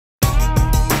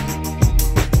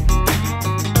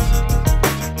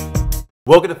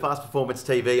Welcome to Fast Performance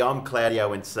TV. I'm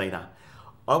Claudio Encina.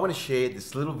 I want to share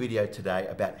this little video today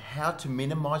about how to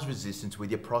minimize resistance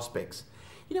with your prospects.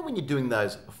 You know, when you're doing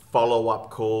those follow-up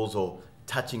calls or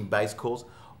touching base calls,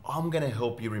 I'm going to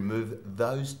help you remove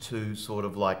those two sort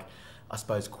of like, I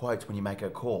suppose, quotes when you make a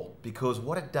call. Because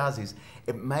what it does is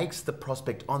it makes the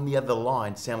prospect on the other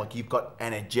line sound like you've got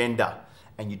an agenda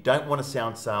and you don't want to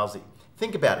sound salesy.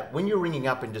 Think about it. When you're ringing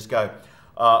up and just go,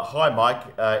 hi Mike,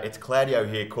 it's Claudio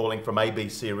here calling from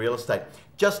ABC Real Estate.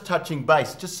 Just touching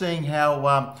base, just seeing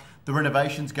how the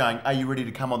renovation's going. Are you ready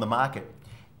to come on the market?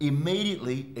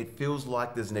 Immediately, it feels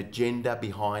like there's an agenda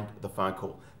behind the phone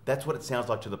call. That's what it sounds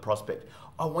like to the prospect.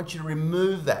 I want you to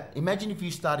remove that. Imagine if you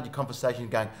started your conversation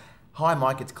going, hi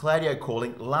Mike, it's Claudio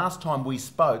calling. Last time we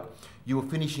spoke, you were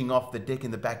finishing off the deck in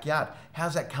the backyard.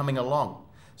 How's that coming along?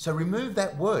 So remove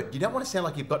that word. You don't want to sound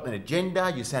like you've got an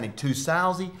agenda, you're sounding too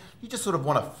salesy. You just sort of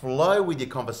want to flow with your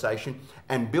conversation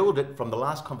and build it from the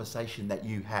last conversation that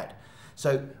you had.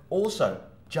 So also,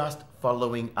 just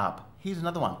following up. Here's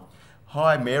another one.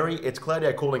 Hi Mary, it's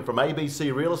Claudio calling from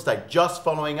ABC Real Estate. Just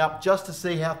following up just to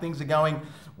see how things are going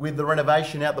with the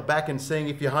renovation out the back and seeing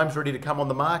if your home's ready to come on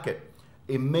the market.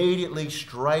 Immediately,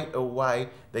 straight away,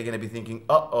 they're going to be thinking,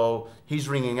 uh-oh, he's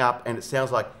ringing up and it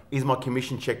sounds like, is my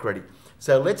commission check ready?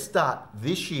 So let's start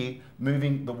this year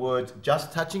moving the words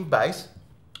just touching base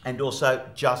and also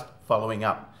just following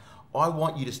up. I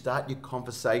want you to start your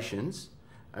conversations,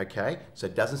 okay, so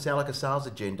it doesn't sound like a sales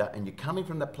agenda and you're coming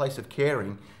from that place of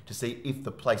caring to see if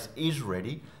the place is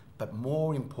ready, but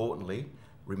more importantly,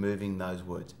 removing those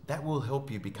words. That will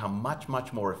help you become much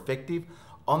more effective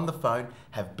on the phone,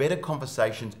 have better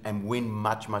conversations and win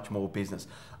much more business.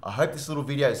 I hope this little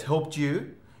video has helped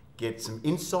you get some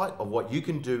insight of what you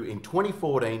can do in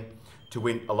 2014 to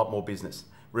win a lot more business.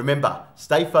 Remember,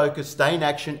 stay focused, stay in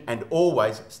action, and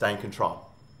always stay in control.